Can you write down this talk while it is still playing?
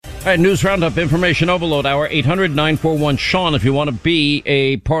All right, News Roundup, Information Overload Hour, 800-941-SEAN if you want to be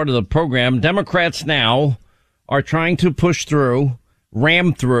a part of the program. Democrats now are trying to push through,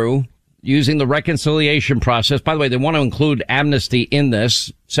 ram through, using the reconciliation process. By the way, they want to include amnesty in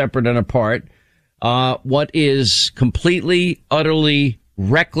this, separate and apart. What is completely, utterly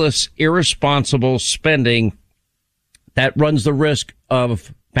reckless, irresponsible spending that runs the risk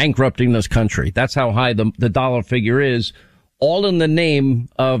of bankrupting this country. That's how high the dollar figure is. All in the name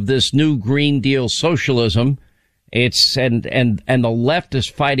of this new Green Deal socialism. It's, and the left is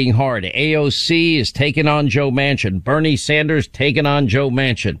fighting hard. AOC is taking on Joe Manchin. Bernie Sanders taking on Joe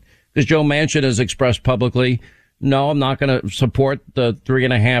Manchin. Because Joe Manchin has expressed publicly, no, I'm not going to support the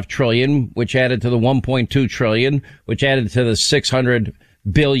 $3.5 trillion, which added to the $1.2 trillion, which added to the $600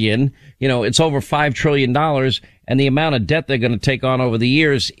 billion. You know, it's over $5 trillion, and the amount of debt they're going to take on over the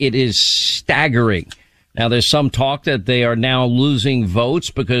years, it is staggering. Now, there's some talk that they are now losing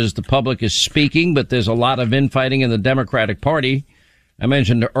votes because the public is speaking, but there's a lot of infighting in the Democratic Party. I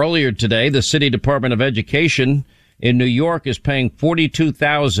mentioned earlier today, the City Department of Education in New York is paying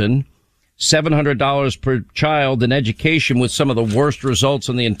 $42,700 per child in education with some of the worst results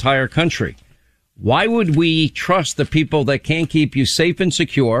in the entire country. Why would we trust the people that can't keep you safe and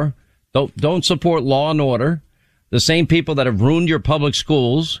secure, don't support law and order, the same people that have ruined your public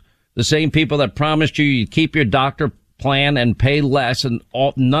schools, the same people that promised you'd keep your doctor plan and pay less, and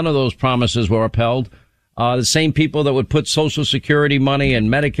none of those promises were upheld. The same people that would put Social Security money and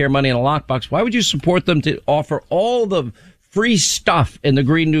Medicare money in a lockbox. Why would you support them to offer all the free stuff in the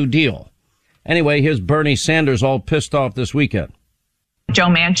Green New Deal? Anyway, here's Bernie Sanders all pissed off this weekend. Joe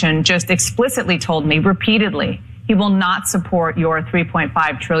Manchin just explicitly told me repeatedly he will not support your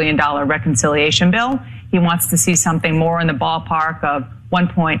 $3.5 trillion reconciliation bill. He wants to see something more in the ballpark of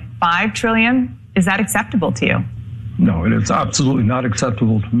 $1.5 trillion. Is that acceptable to you? No, it is absolutely not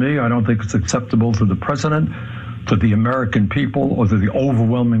acceptable to me. I don't think it's acceptable to the president, to the American people, or to the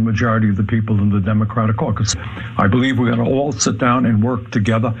overwhelming majority of the people in the Democratic caucus. I believe we're going to all sit down and work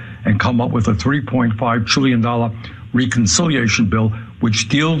together and come up with a $3.5 trillion reconciliation bill, which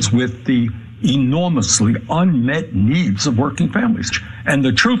deals with the enormously unmet needs of working families. And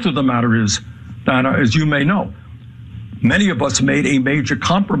the truth of the matter is, Dana, as you may know, many of us made a major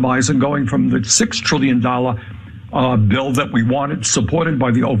compromise in going from the $6 trillion bill that we wanted, supported by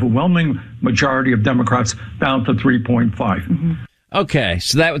the overwhelming majority of Democrats, down to 3.5. Mm-hmm. Okay,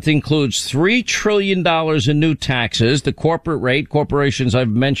 so that includes $3 trillion in new taxes. The corporate rate, corporations I've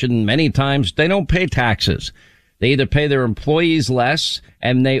mentioned many times, they don't pay taxes. They either pay their employees less,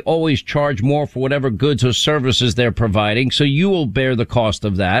 and they always charge more for whatever goods or services they're providing, so you will bear the cost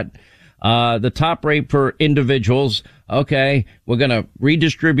of that. The top rate for individuals, okay, we're going to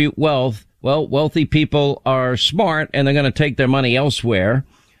redistribute wealth. Well, wealthy people are smart, and they're going to take their money elsewhere.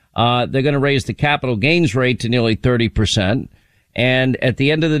 They're going to raise the capital gains rate to nearly 30%. And at the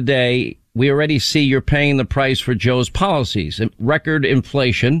end of the day, we already see you're paying the price for Joe's policies. Record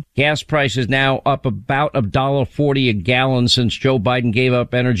inflation. Gas prices now up about $1.40 a gallon since Joe Biden gave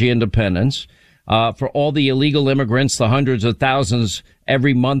up energy independence. For all the illegal immigrants, the hundreds of thousands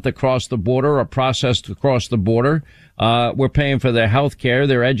every month across the border are processed across the border. We're paying for their health care,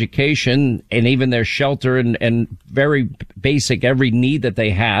 their education, and even their shelter and very basic every need that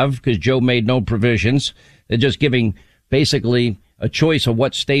they have, because Joe made no provisions. They're just giving basically a choice of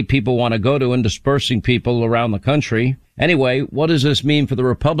what state people want to go to and dispersing people around the country. Anyway, what does this mean for the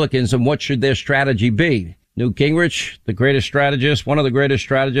Republicans, and what should their strategy be? Newt Gingrich, the greatest strategist, one of the greatest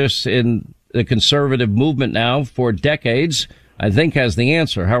strategists in the conservative movement now for decades, I think has the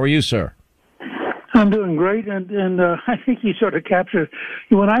answer. How are you, sir? I'm doing great, and I think you sort of captured.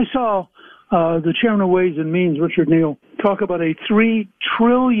 When I saw the chairman of Ways and Means, Richard Neal, talk about a $3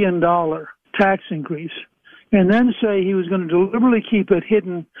 trillion tax increase, and then say he was going to deliberately keep it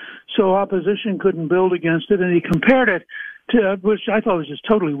hidden so opposition couldn't build against it, and he compared it to, which I thought was just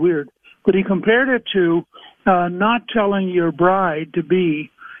totally weird, but he compared it to not telling your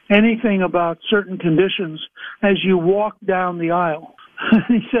bride-to-be anything about certain conditions as you walk down the aisle.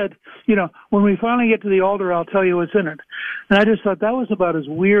 He said, you know, when we finally get to the altar, I'll tell you what's in it. And I just thought that was about as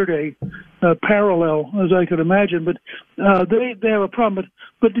weird a parallel as I could imagine. But they have a problem.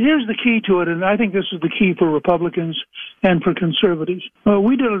 But here's the key to it, and I think this is the key for Republicans and for conservatives.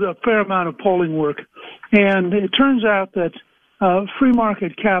 We did a fair amount of polling work, and it turns out that free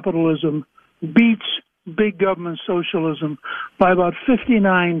market capitalism beats big government socialism by about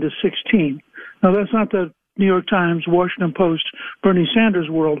 59 to 16. Now, that's not the New York Times, Washington Post, Bernie Sanders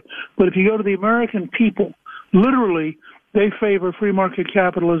world. But if you go to the American people, literally, they favor free market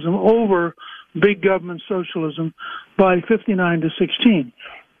capitalism over big government socialism by 59 to 16.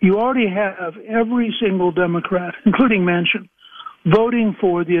 you already have every single Democrat, including Manchin, voting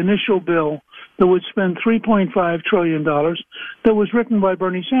for the initial bill that would spend $3.5 trillion that was written by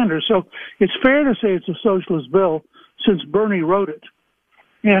Bernie Sanders. So it's fair to say it's a socialist bill since Bernie wrote it.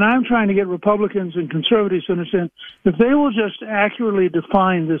 And I'm trying to get Republicans and conservatives to understand if they will just accurately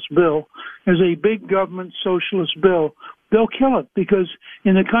define this bill as a big government socialist bill, they'll kill it, because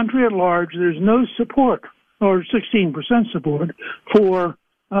in the country at large, there's no support, or 16% support, for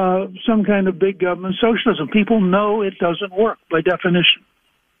some kind of big government socialism. People know it doesn't work by definition.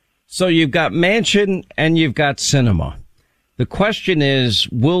 So you've got Manchin and you've got Sinema. The question is,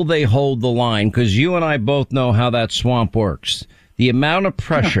 will they hold the line? Because you and I both know how that swamp works. The amount of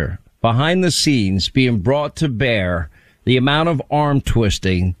pressure behind the scenes being brought to bear, the amount of arm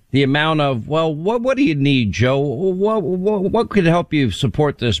twisting, the amount of, well, what do you need, Joe? What could help you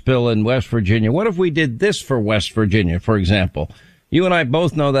support this bill in West Virginia? What if we did this for West Virginia, for example? You and I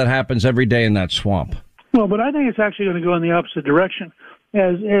both know that happens every day in that swamp. Well, but I think it's actually going to go in the opposite direction.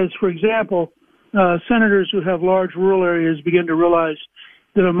 As for example, senators who have large rural areas begin to realize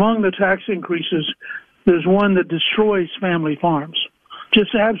that among the tax increases, there's one that destroys family farms,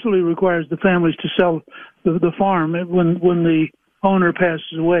 just absolutely requires the families to sell the farm when the owner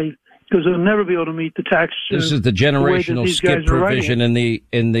passes away, because they'll never be able to meet the tax. This is the generational skip provision in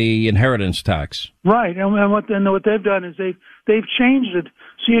the inheritance tax. Right, and what they've done is they've changed it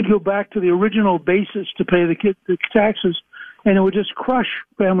so you'd go back to the original basis to pay the taxes, and it would just crush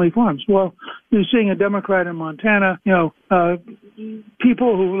family farms. Well, you're seeing a Democrat in Montana,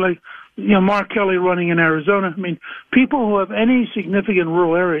 people who like, Mark Kelly running in Arizona. I mean, people who have any significant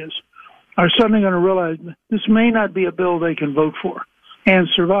rural areas are suddenly going to realize this may not be a bill they can vote for and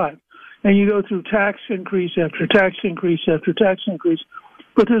survive. And you go through tax increase after tax increase after tax increase.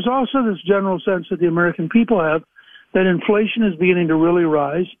 But there's also this general sense that the American people have that inflation is beginning to really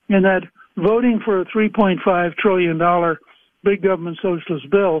rise, and that voting for a $3.5 trillion big government socialist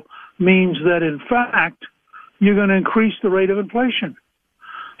bill means that, in fact, you're going to increase the rate of inflation.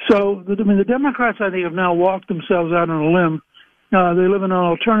 So, the Democrats, I think, have now walked themselves out on a limb. They live in an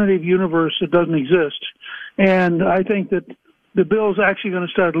alternative universe that doesn't exist. And I think that the bill's actually going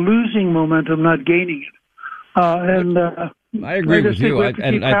to start losing momentum, not gaining it. I agree with you.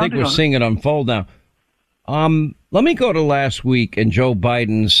 I think we're seeing it unfold now. Let me go to last week and Joe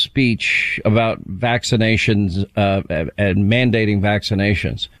Biden's speech about vaccinations and mandating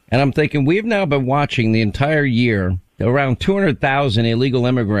vaccinations. And I'm thinking we've now been watching the entire year around 200,000 illegal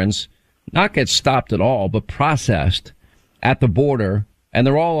immigrants not get stopped at all, but processed at the border. And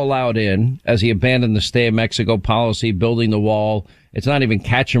they're all allowed in as he abandoned the stay in Mexico policy, building the wall. It's not even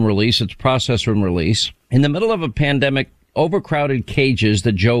catch and release. It's process and release. In the middle of a pandemic, overcrowded cages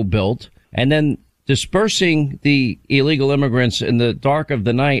that Joe built, and then dispersing the illegal immigrants in the dark of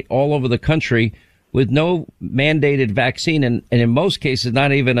the night all over the country with no mandated vaccine, and in most cases,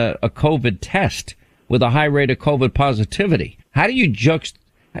 not even a COVID test, with a high rate of COVID positivity. How do you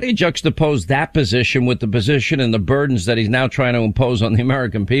juxtapose that position with the position and the burdens that he's now trying to impose on the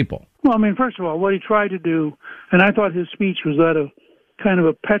American people? Well, first of all, what he tried to do, and I thought his speech was that of kind of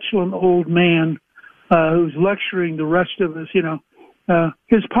a petulant old man who's lecturing the rest of us,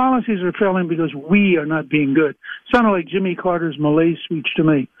 his policies are failing because we are not being good. Sounded like Jimmy Carter's Malaise speech to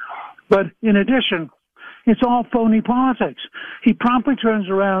me. But in addition, it's all phony politics. He promptly turns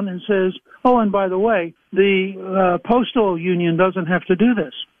around and says, oh, and by the way, the postal union doesn't have to do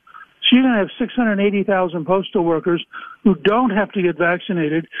this. So you're going to have 680,000 postal workers who don't have to get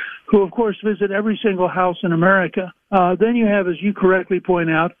vaccinated, who, of course, visit every single house in America. Then you have, as you correctly point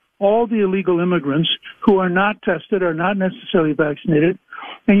out, all the illegal immigrants who are not tested, are not necessarily vaccinated.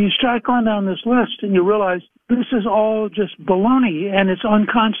 And you start going down this list and you realize this is all just baloney and it's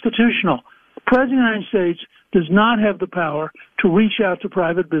unconstitutional. The President of the United States does not have the power to reach out to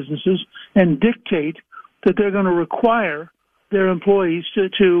private businesses and dictate that they're going to require their employees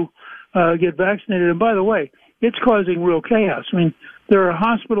to get vaccinated. And by the way, it's causing real chaos. There are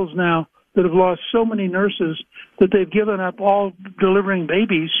hospitals now that have lost so many nurses that they've given up all delivering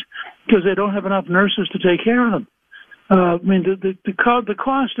babies because they don't have enough nurses to take care of them. The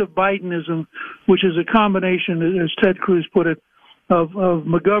cost of Bidenism, which is a combination, as Ted Cruz put it, of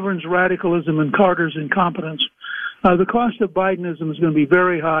McGovern's radicalism and Carter's incompetence, the cost of Bidenism is going to be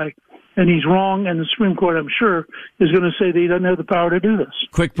very high, and he's wrong, and the Supreme Court, I'm sure, is going to say that he doesn't have the power to do this.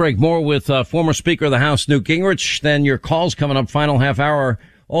 Quick break. More with former Speaker of the House, Newt Gingrich. Then your calls coming up, final half hour.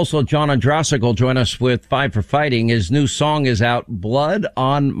 Also, John Ondrasik will join us with Five for Fighting. His new song is out, Blood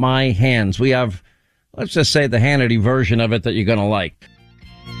on My Hands. We have, let's just say, the Hannity version of it that you're going to like.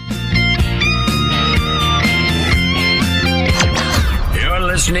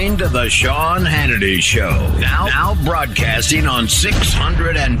 listening to The Sean Hannity Show. Now broadcasting on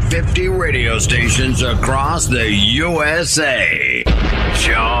 650 radio stations across the USA.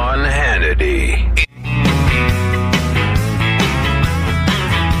 Sean Hannity.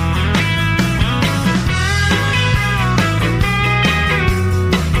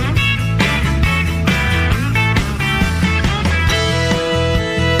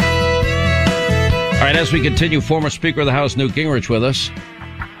 All right, as we continue, former Speaker of the House Newt Gingrich with us.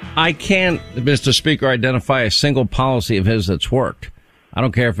 I can't, Mr. Speaker, identify a single policy of his that's worked. I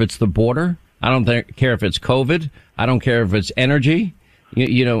don't care if it's the border. I don't care if it's COVID. I don't care if it's energy,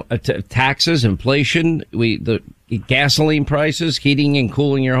 taxes, inflation, the gasoline prices, heating and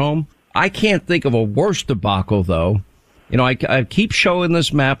cooling your home. I can't think of a worse debacle, though. I keep showing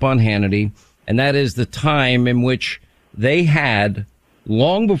this map on Hannity, and that is the time in which they had,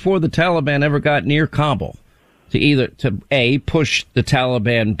 long before the Taliban ever got near Kabul, to push the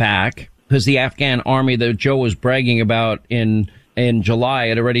Taliban back, because the Afghan army that Joe was bragging about in July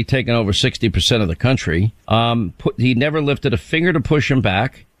had already taken over 60% of the country. He never lifted a finger to push him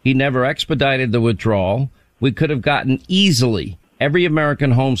back. He never expedited the withdrawal. We could have gotten easily every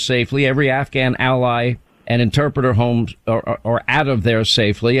American home safely, every Afghan ally and interpreter homes or out of there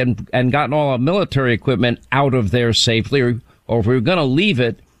safely, and gotten all our military equipment out of there safely, or if we were going to leave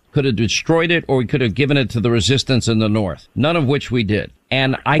it, could have destroyed it, or we could have given it to the resistance in the north. None of which we did.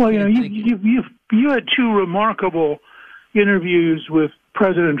 And you had two remarkable interviews with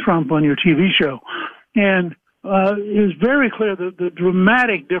President Trump on your TV show, and it was very clear the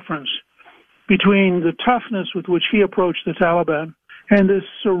dramatic difference between the toughness with which he approached the Taliban and this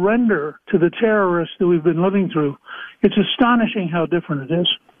surrender to the terrorists that we've been living through. It's astonishing how different it is.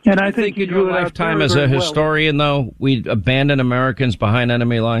 And I think in your lifetime as a historian, though, we'd abandon Americans behind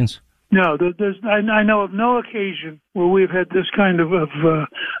enemy lines? No, I know of no occasion where we've had this kind of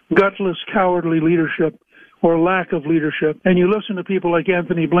gutless, cowardly leadership or lack of leadership. And you listen to people like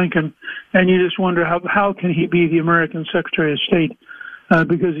Anthony Blinken, and you just wonder how can he be the American Secretary of State?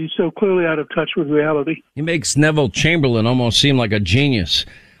 Because he's so clearly out of touch with reality. He makes Neville Chamberlain almost seem like a genius.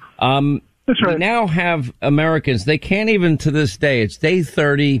 That's right. We now have Americans, they can't even to this day, it's day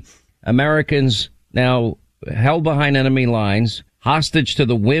 30, Americans now held behind enemy lines, hostage to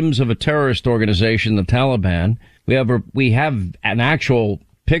the whims of a terrorist organization, the Taliban. We have an actual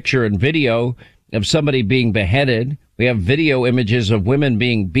picture and video of somebody being beheaded. We have video images of women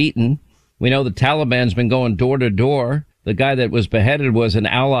being beaten. We know the Taliban's been going door to door. The guy that was beheaded was an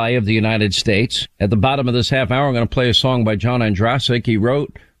ally of the United States. At the bottom of this half hour, I'm going to play a song by John Andrasik. He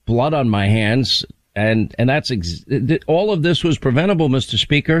wrote Blood on My Hands. And that's all of this was preventable, Mr.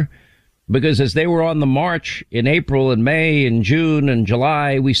 Speaker, because as they were on the march in April and May and June and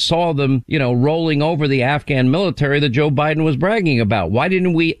July, we saw them, rolling over the Afghan military that Joe Biden was bragging about. Why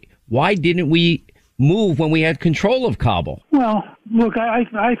didn't we move when we had control of Kabul? Well, look,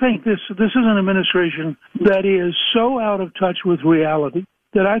 I think this is an administration that is so out of touch with reality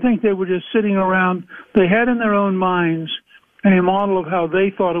that I think they were just sitting around. They had in their own minds a model of how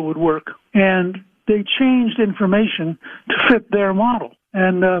they thought it would work, and they changed information to fit their model.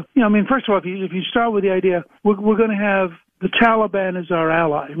 And, first of all, if you start with the idea, we're going to have the Taliban as our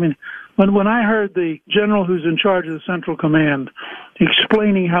ally. I mean, when I heard the general who's in charge of the Central Command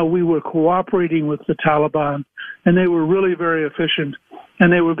explaining how we were cooperating with the Taliban, and they were really very efficient,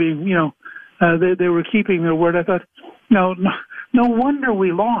 and they were being, they were keeping their word, I thought, no wonder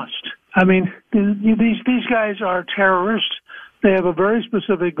we lost. I mean, these guys are terrorists. They have a very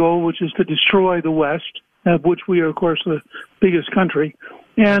specific goal, which is to destroy the West, of which we are, of course, the biggest country.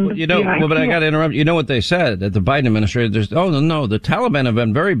 And but I got to interrupt. You know what they said at the Biden administration? No, the Taliban have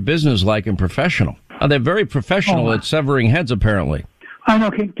been very businesslike and professional. They're very professional at severing heads, apparently. I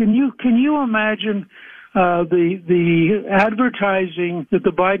know. Can you imagine the advertising that the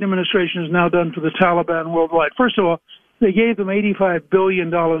Biden administration has now done for the Taliban worldwide? First of all, they gave them $85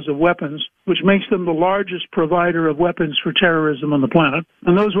 billion of weapons, which makes them the largest provider of weapons for terrorism on the planet.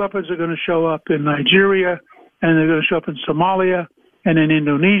 And those weapons are going to show up in Nigeria, and they're going to show up in Somalia, and in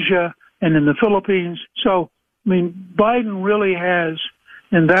Indonesia, and in the Philippines. So, Biden really has,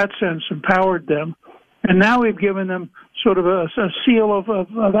 in that sense, empowered them. And now we've given them sort of a seal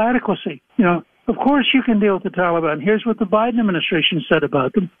of adequacy. Of course you can deal with the Taliban. Here's what the Biden administration said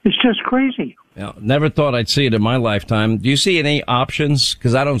about them. It's just crazy. Never thought I'd see it in my lifetime. Do you see any options?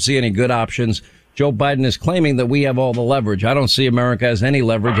 Because I don't see any good options. Joe Biden is claiming that we have all the leverage. I don't see America as any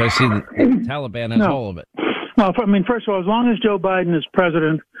leverage. I see the Taliban as all of it. Well, first of all, as long as Joe Biden is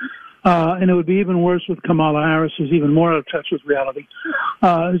president, and it would be even worse with Kamala Harris, who's even more out of touch with reality.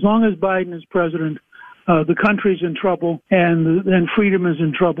 As long as Biden is president, the country's in trouble and freedom is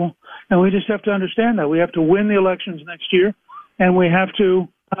in trouble. And we just have to understand that. We have to win the elections next year, and we have to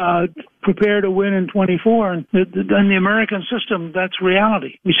prepare to win in 24. And in the American system, that's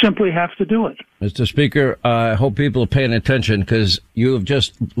reality. We simply have to do it. Mr. Speaker, I hope people are paying attention because you have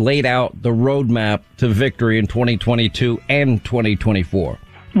just laid out the roadmap to victory in 2022 and 2024.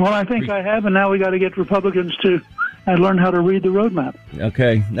 Well, I think I have, and now we got to get Republicans to learn how to read the roadmap.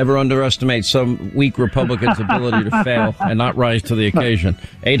 Okay. Never underestimate some weak Republicans' ability to fail and not rise to the occasion.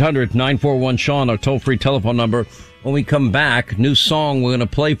 800-941-SEAN, our toll-free telephone number. When we come back, new song we're going to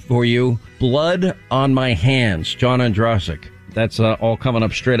play for you, Blood on My Hands, John Ondrasik. That's all coming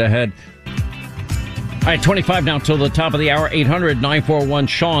up straight ahead. All right, 25 now till the top of the hour.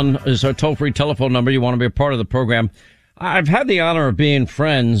 800-941-SEAN is our toll-free telephone number. You want to be a part of the program. I've had the honor of being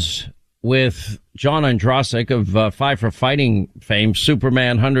friends with John Ondrasik of Five for Fighting fame,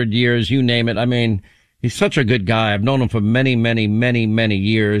 Superman, 100 years, you name it. I mean, he's such a good guy. I've known him for many, many, many, many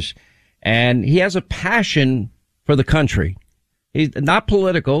years. And he has a passion for the country. He's not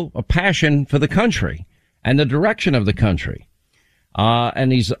political, a passion for the country and the direction of the country.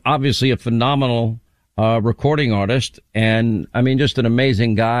 And he's obviously a phenomenal recording artist. And I mean, just an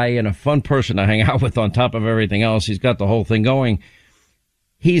amazing guy and a fun person to hang out with on top of everything else. He's got the whole thing going.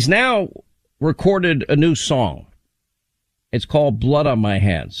 He's now recorded a new song. It's called Blood on My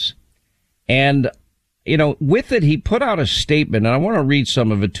Hands. And, you know, with it, he put out a statement, and I want to read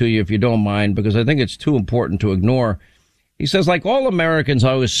some of it to you if you don't mind, because I think it's too important to ignore. He says, like all Americans,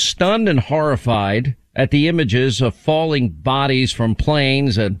 I was stunned and horrified at the images of falling bodies from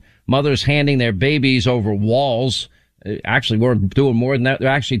planes and mothers handing their babies over walls. Actually, we're doing more than that. They're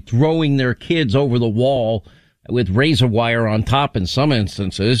actually throwing their kids over the wall with razor wire on top in some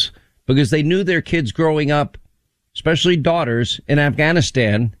instances, because they knew their kids growing up, especially daughters in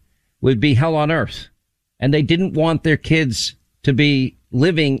Afghanistan, would be hell on earth. And they didn't want their kids to be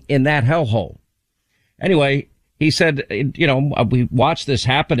living in that hellhole. Anyway, he said, you know, we watched this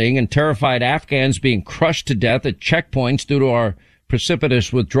happening and terrified Afghans being crushed to death at checkpoints due to our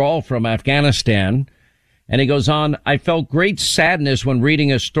precipitous withdrawal from Afghanistan. And he goes on, I felt great sadness when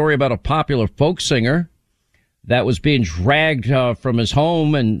reading a story about a popular folk singer that was being dragged from his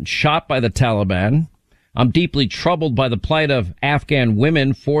home and shot by the Taliban. I'm deeply troubled by the plight of Afghan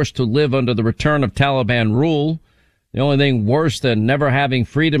women forced to live under the return of Taliban rule. The only thing worse than never having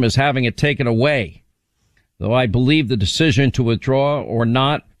freedom is having it taken away. Though I believe the decision to withdraw or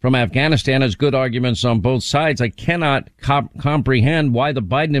not from Afghanistan has good arguments on both sides, I cannot comprehend why the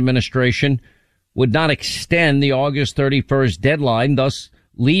Biden administration would not extend the August 31st deadline, thus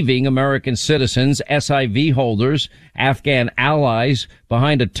leaving American citizens, SIV holders, Afghan allies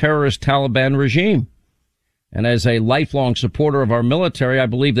behind a terrorist Taliban regime. And as a lifelong supporter of our military, I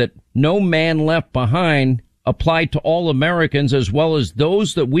believe that no man left behind applied to all Americans as well as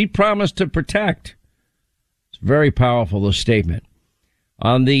those that we promised to protect. It's very powerful, this statement.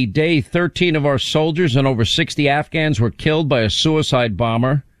 On the day 13 of our soldiers and over 60 Afghans were killed by a suicide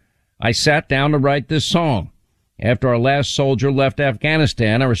bomber, I sat down to write this song. After our last soldier left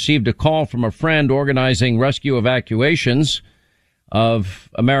Afghanistan, I received a call from a friend organizing rescue evacuations of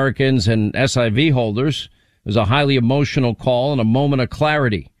Americans and SIV holders. It was a highly emotional call and a moment of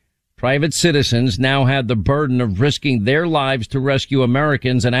clarity. Private citizens now had the burden of risking their lives to rescue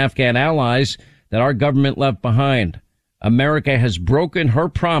Americans and Afghan allies that our government left behind. America has broken her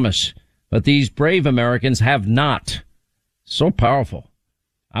promise, but these brave Americans have not. So powerful.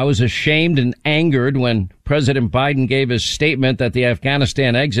 I was ashamed and angered when President Biden gave his statement that the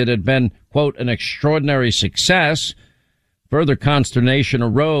Afghanistan exit had been, quote, an extraordinary success. Further consternation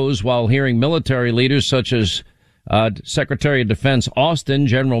arose while hearing military leaders such as Secretary of Defense Austin,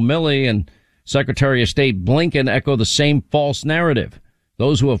 General Milley, and Secretary of State Blinken echo the same false narrative.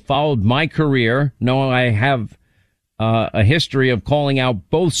 Those who have followed my career know I have a history of calling out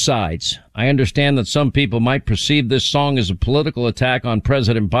both sides. I understand that some people might perceive this song as a political attack on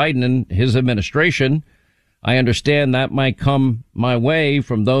President Biden and his administration. I understand that might come my way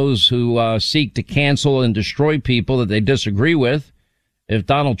from those who seek to cancel and destroy people that they disagree with. If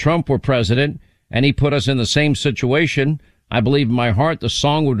Donald Trump were president and he put us in the same situation, I believe in my heart the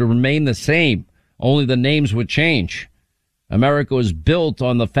song would remain the same. Only the names would change. America was built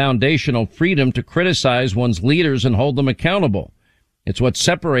on the foundational freedom to criticize one's leaders and hold them accountable. It's what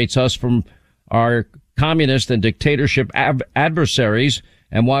separates us from our communist and dictatorship adversaries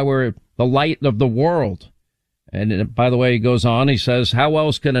and why we're the light of the world. And by the way, he goes on, he says, how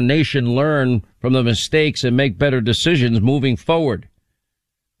else can a nation learn from the mistakes and make better decisions moving forward?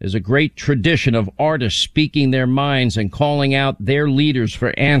 There's a great tradition of artists speaking their minds and calling out their leaders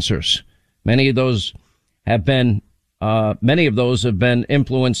for answers. Many of those have been, many of those have been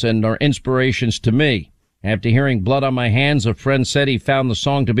influence and are inspirations to me. After hearing Blood on My Hands, a friend said he found the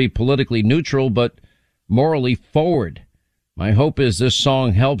song to be politically neutral, but morally forward. My hope is this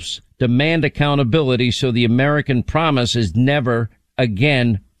song helps demand accountability so the American promise is never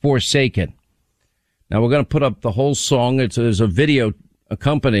again forsaken. Now, we're going to put up the whole song. There's a video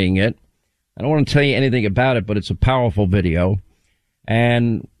accompanying it. I don't want to tell you anything about it, but it's a powerful video.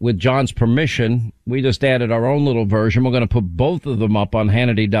 And with John's permission, we just added our own little version. We're going to put both of them up on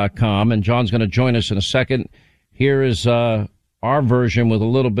Hannity.com, and John's going to join us in a second. Here is our version with a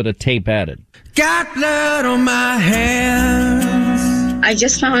little bit of tape added. Got blood on my hands. I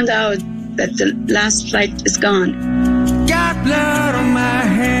just found out that the last flight is gone. Got blood on my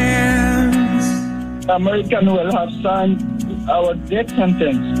hands. American will have signed our death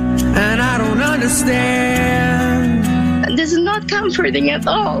sentence. And I don't understand. This is not comforting at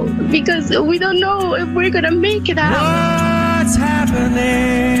all because we don't know if we're going to make it out. What's happening?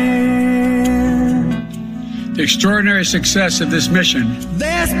 The extraordinary success of this mission.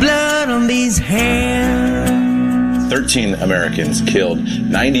 There's blood on these hands. 13 Americans killed,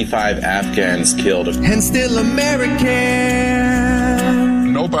 95 Afghans killed. And still American.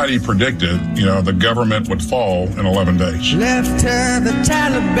 Nobody predicted, the government would fall in 11 days. Left to the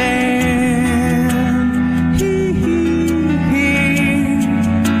Taliban.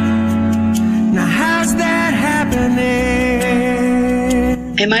 Now how's that happening?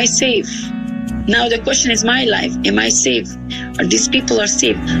 Am I safe? Now the question is my life. Am I safe? Or these people are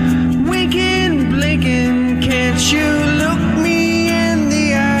safe? Winking, blinking, can't you look me in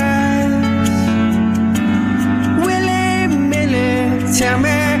the eyes? Willy, Millie, tell me,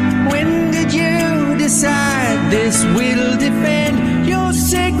 when did you decide this will defend your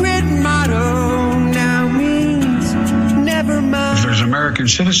sacred motto now means never mind? If there's American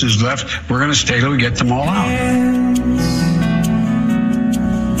citizens left, we're going to stay till we get them all out.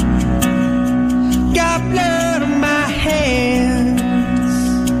 Got blood on my hands.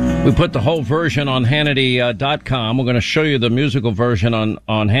 We put the whole version on Hannity.com. We're going to show you the musical version on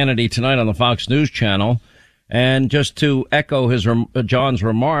Hannity tonight on the Fox News Channel. And just to echo John's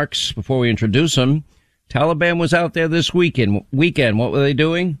remarks before we introduce him, Taliban was out there this weekend. What were they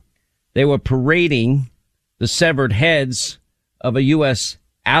doing? They were parading the severed heads of a U.S.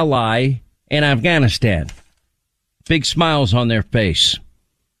 ally in Afghanistan. Big smiles on their face.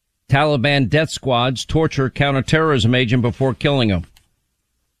 Taliban death squads torture counterterrorism agent before killing him.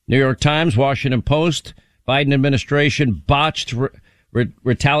 New York Times, Washington Post, Biden administration botched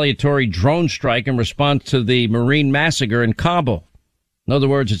retaliatory drone strike in response to the Marine massacre in Kabul. In other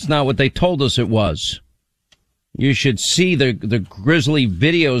words, it's not what they told us it was. You should see the grisly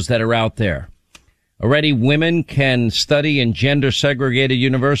videos that are out there. Already women can study in gender segregated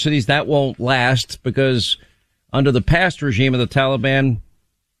universities. That won't last because under the past regime of the Taliban,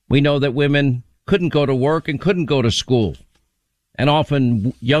 we know that women couldn't go to work and couldn't go to school. And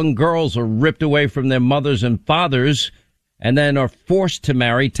often young girls are ripped away from their mothers and fathers and then are forced to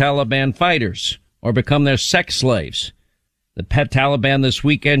marry Taliban fighters or become their sex slaves. The Taliban this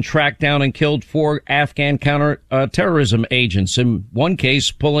weekend tracked down and killed 4 Afghan counter-terrorism agents, in one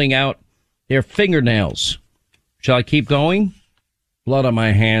case pulling out their fingernails. Shall I keep going? Blood on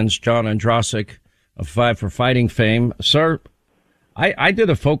my hands. John Andrasik of Five for Fighting fame. Sir, I did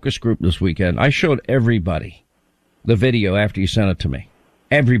a focus group this weekend. I showed everybody the video after you sent it to me.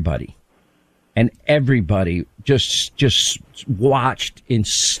 Everybody. And everybody just watched in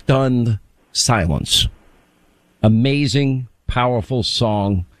stunned silence. Amazing, powerful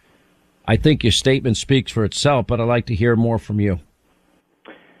song. I think your statement speaks for itself, but I'd like to hear more from you.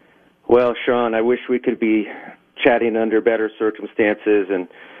 Well, Sean, I wish we could be chatting under better circumstances, and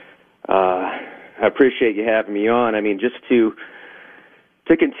I appreciate you having me on. I mean, just to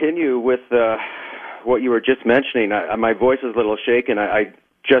continue with what you were just mentioning, my voice is a little shaken. I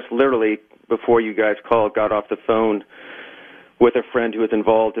just literally, before you guys called, got off the phone with a friend who was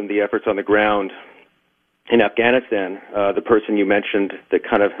involved in the efforts on the ground in Afghanistan, the person you mentioned that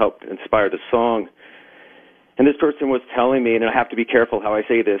kind of helped inspire the song. And this person was telling me, and I have to be careful how I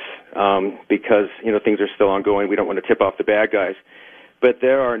say this because, things are still ongoing. We don't want to tip off the bad guys. But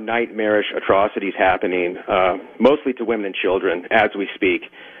there are nightmarish atrocities happening, mostly to women and children as we speak.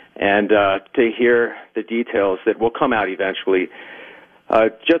 And to hear the details that will come out eventually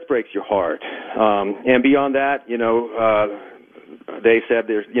just breaks your heart. And beyond that, they said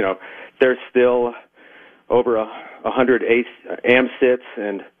there's still over 100 AMSITs,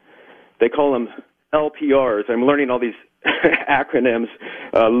 and they call them LPRs. I'm learning all these acronyms,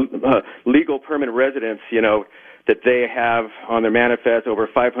 legal permanent residents, that they have on their manifest over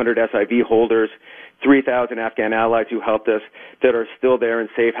 500 SIV holders, 3,000 Afghan allies who helped us that are still there in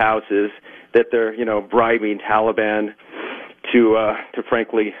safe houses, that they're, bribing Taliban to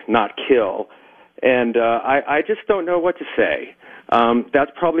frankly not kill. And I just don't know what to say.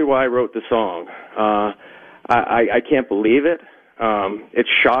 That's probably why I wrote the song. I can't believe it. It's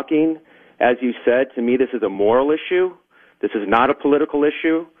shocking. As you said, to me, this is a moral issue. This is not a political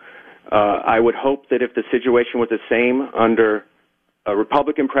issue. I would hope that if the situation was the same under a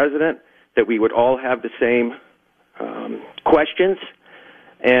Republican president, that we would all have the same questions.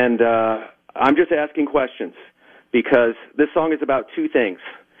 And I'm just asking questions because this song is about two things.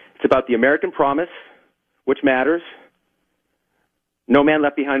 It's about the American promise, which matters. No Man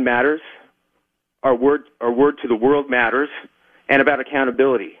Left Behind matters. Our word to the world matters. And about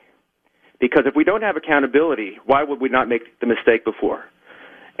accountability. Because if we don't have accountability, why would we not make the mistake before?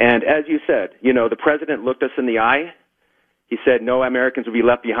 And as you said, the president looked us in the eye. He said no Americans will be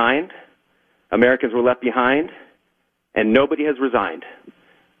left behind. Americans were left behind, and nobody has resigned.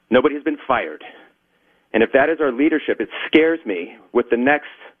 Nobody has been fired. And if that is our leadership, it scares me with the next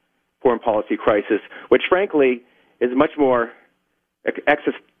foreign policy crisis, which frankly is much more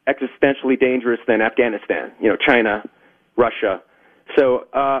existentially dangerous than Afghanistan, China, Russia. So,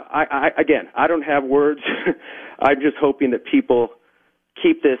 I don't have words. I'm just hoping that people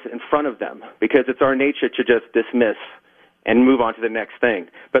keep this in front of them because it's our nature to just dismiss and move on to the next thing.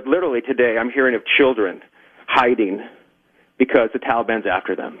 But literally today, I'm hearing of children hiding because the Taliban's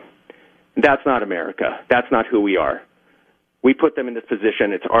after them. That's not America. That's not who we are. We put them in this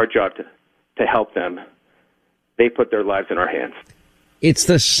position. It's our job to help them. They put their lives in our hands. It's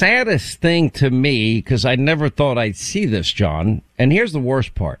the saddest thing to me because I never thought I'd see this, John. And here's the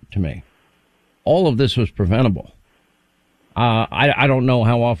worst part to me. All of this was preventable. I don't know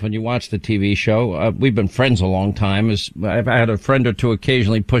how often you watch the TV show. We've been friends a long time. I've had a friend or two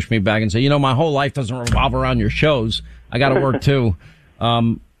occasionally push me back and say, my whole life doesn't revolve around your shows. I got to work too.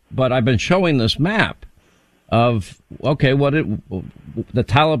 But I've been showing this map of, the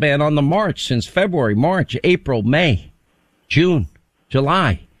Taliban on the march since February, March, April, May, June,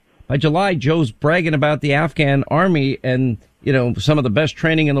 July. By July, Joe's bragging about the Afghan army and, some of the best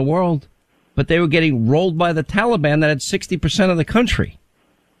training in the world. But they were getting rolled by the Taliban that had 60% of the country.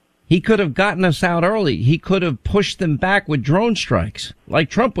 He could have gotten us out early. He could have pushed them back with drone strikes like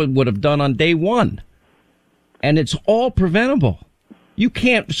Trump would have done on day one. And it's all preventable. You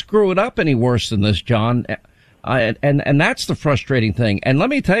can't screw it up any worse than this, John. And that's the frustrating thing. And let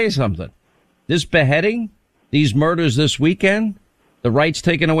me tell you something. This beheading, these murders this weekend, the rights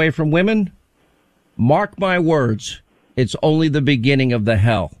taken away from women, mark my words, it's only the beginning of the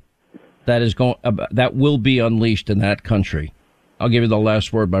hell that will be unleashed in that country. I'll give you the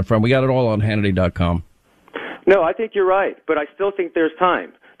last word, my friend. We got it all on Hannity.com. No, I think you're right, but I still think there's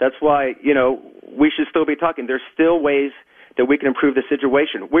time. That's why, we should still be talking. There's still ways that we can improve the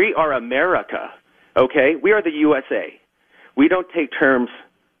situation. We are America, okay? We are the USA. We don't take terms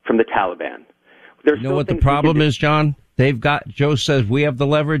from the Taliban. You know what the problem is, John? Joe says we have the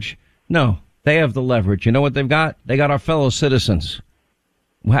leverage. No, they have the leverage. You know what they've got? They got our fellow citizens.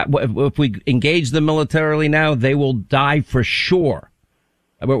 If we engage them militarily now, they will die for sure.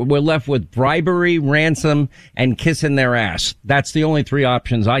 We're left with bribery, ransom, and kissing their ass. That's the only three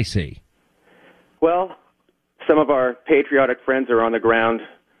options I see. Well, some of our patriotic friends are on the ground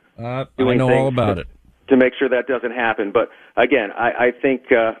doing I know things all about it to make sure that doesn't happen. But again, I think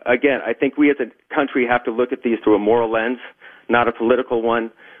we as a country have to look at these through a moral lens, not a political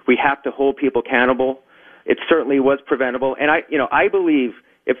one. We have to hold people accountable. It certainly was preventable, and I believe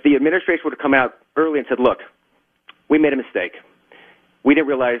if the administration would have come out early and said, "Look, we made a mistake. We didn't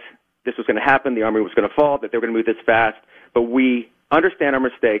realize this was going to happen. The army was going to fall. That they were going to move this fast. But we understand our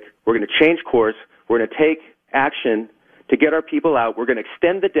mistake. We're going to change course. We're going to take action to get our people out. We're going to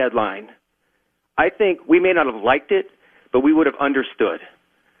extend the deadline." I think we may not have liked it, but we would have understood.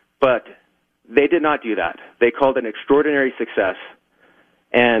 But they did not do that. They called it an extraordinary success.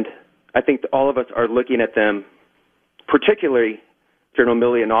 And I think all of us are looking at them, particularly General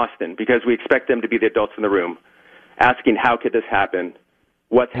Milley and Austin, because we expect them to be the adults in the room, asking how could this happen?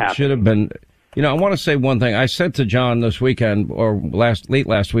 What's happening? It should have been. I want to say one thing. I said to John this weekend, or late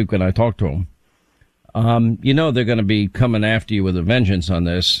last week when I talked to him, they're going to be coming after you with a vengeance on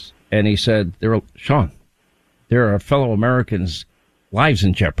this. And he said, Sean, there are fellow Americans' lives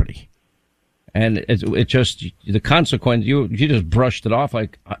in jeopardy. And it just, the consequence, you just brushed it off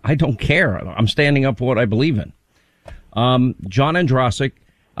like, I don't care. I'm standing up for what I believe in. John Andrasik,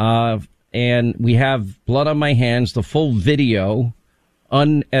 and we have Blood on My Hands, the full video,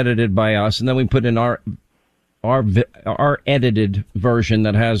 unedited by us. And then we put in our our edited version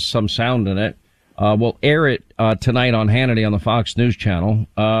that has some sound in it. We'll air it tonight on Hannity on the Fox News Channel.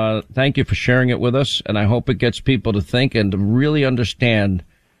 Thank you for sharing it with us, and I hope it gets people to think and to really understand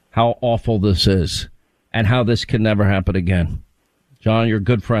how awful this is and how this can never happen again. John, you're a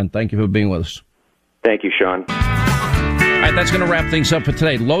good friend. Thank you for being with us. Thank you, Sean. All right, that's going to wrap things up for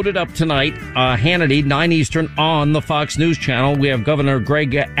today. Loaded up tonight, Hannity, 9 Eastern on the Fox News Channel. We have Governor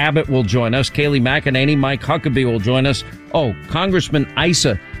Greg Abbott will join us. Kayleigh McEnany, Mike Huckabee will join us. Oh, Congressman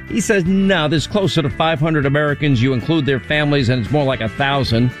Issa. He says, no, there's closer to 500 Americans. You include their families, and it's more like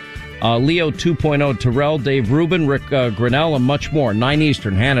 1,000. Leo 2.0, Terrell, Dave Rubin, Rick Grinnell, and much more. 9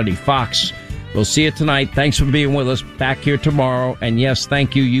 Eastern, Hannity, Fox. We'll see you tonight. Thanks for being with us. Back here tomorrow. And yes,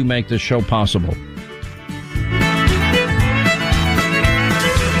 thank you. You make this show possible.